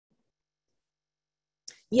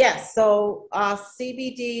Yes, so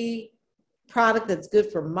CBD product that's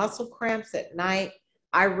good for muscle cramps at night.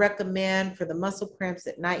 I recommend for the muscle cramps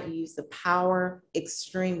at night, you use the Power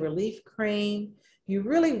Extreme Relief Cream. You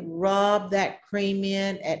really rub that cream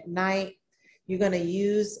in at night. You're going to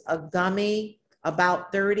use a gummy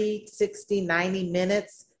about 30, 60, 90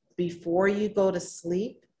 minutes before you go to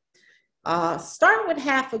sleep. Start with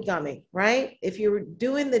half a gummy, right? If you're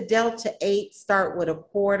doing the Delta 8, start with a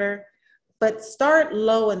quarter, but start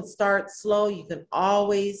low and start slow. You can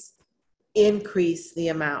always increase the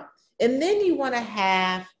amount. And then you want to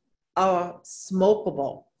have a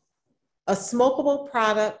smokable. A smokable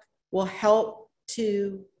product will help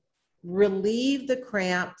to relieve the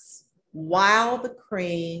cramps while the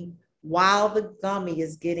cream, while the gummy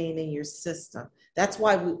is getting in your system. That's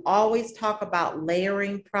why we always talk about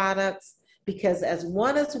layering products, because as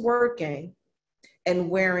one is working and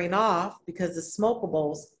wearing off, because the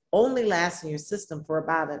smokables only last in your system for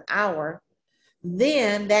about an hour,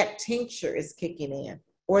 then that tincture is kicking in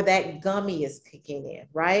or that gummy is kicking in,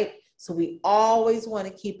 right? So we always want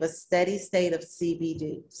to keep a steady state of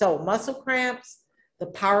CBD. So muscle cramps, the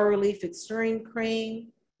Power Relief Extreme Cream.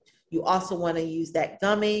 You also want to use that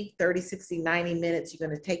gummy, 30, 60, 90 minutes. You're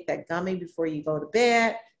going to take that gummy before you go to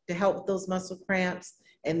bed to help with those muscle cramps.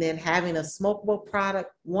 And then having a smokable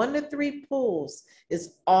product, 1 to 3 pulls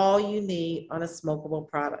is all you need on a smokable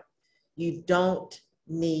product. You don't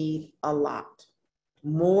need a lot.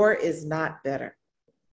 More is not better.